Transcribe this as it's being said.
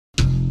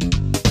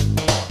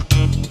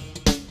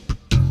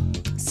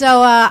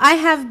So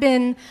I've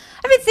been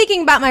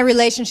thinking about my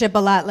relationship a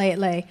lot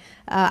lately.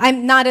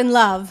 I'm not in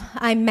love.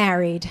 I'm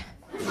married.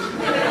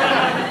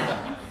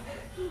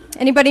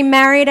 Anybody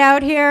married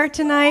out here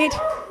tonight?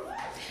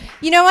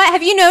 You know what?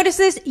 Have you noticed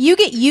this? You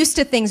get used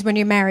to things when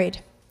you're married.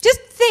 Just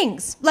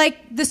things.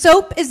 Like the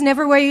soap is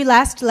never where you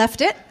last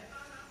left it.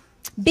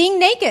 Being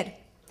naked.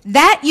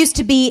 That used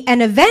to be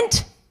an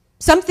event.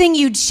 Something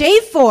you'd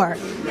shave for.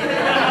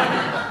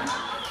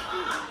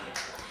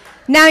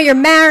 Now you're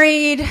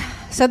married.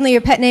 Suddenly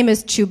your pet name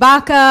is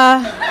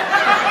Chewbacca.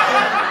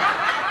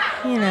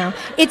 You know,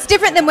 it's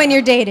different than when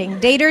you're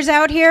dating. Daters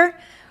out here,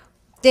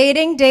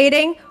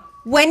 dating.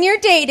 When you're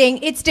dating,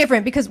 it's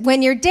different because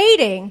when you're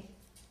dating,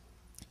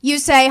 you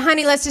say,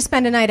 honey, let's just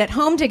spend a night at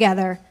home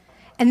together.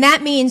 And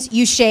that means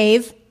you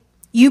shave,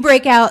 you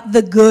break out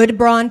the good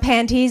bra and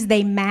panties,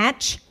 they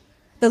match.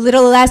 The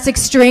little elastic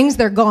strings,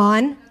 they're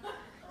gone.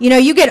 You know,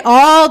 you get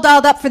all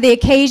dolled up for the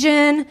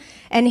occasion,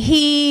 and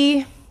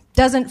he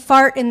doesn't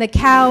fart in the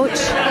couch.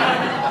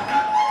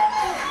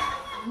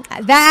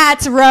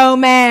 That's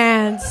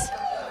romance.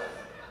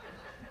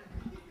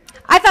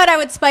 I thought I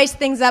would spice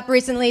things up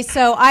recently,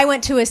 so I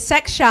went to a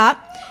sex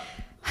shop.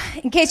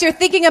 In case you're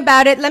thinking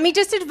about it, let me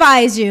just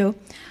advise you.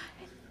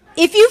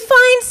 If you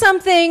find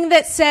something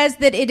that says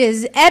that it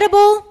is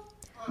edible,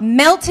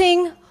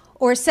 melting,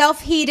 or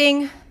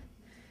self-heating,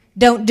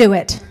 don't do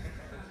it.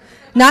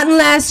 Not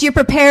unless you're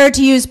prepared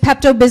to use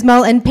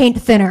Pepto-Bismol and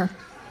paint thinner.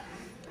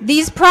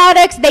 These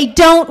products, they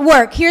don't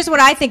work. Here's what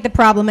I think the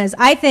problem is.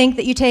 I think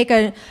that you take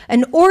an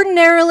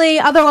ordinarily,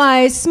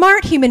 otherwise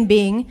smart human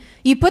being,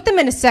 you put them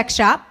in a sex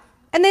shop,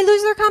 and they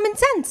lose their common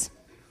sense.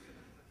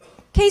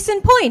 Case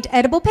in point,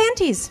 edible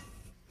panties.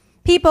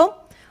 People,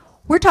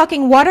 we're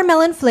talking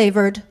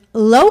watermelon-flavored,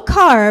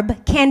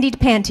 low-carb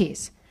candied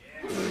panties.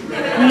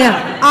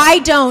 No,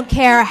 I don't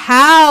care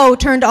how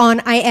turned on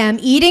I am.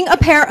 Eating a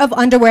pair of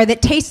underwear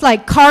that tastes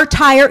like car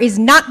tire is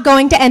not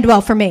going to end well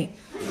for me.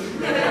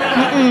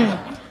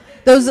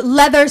 Those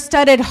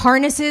leather-studded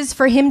harnesses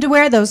for him to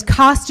wear, those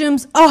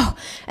costumes, oh,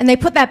 and they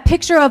put that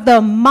picture of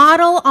the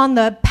model on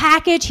the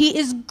package. He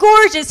is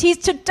gorgeous. He's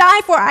to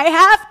die for. I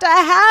have to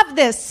have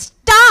this.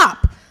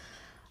 Stop.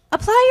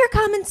 Apply your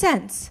common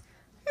sense.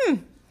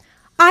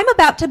 I'm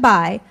about to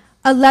buy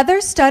a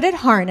leather-studded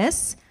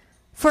harness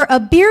for a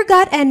beer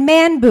gut and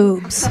man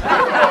boobs.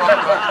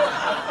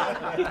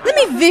 Let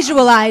me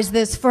visualize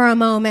this for a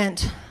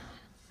moment.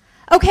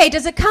 Okay,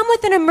 does it come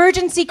with an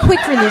emergency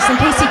quick release in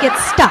case he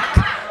gets stuck?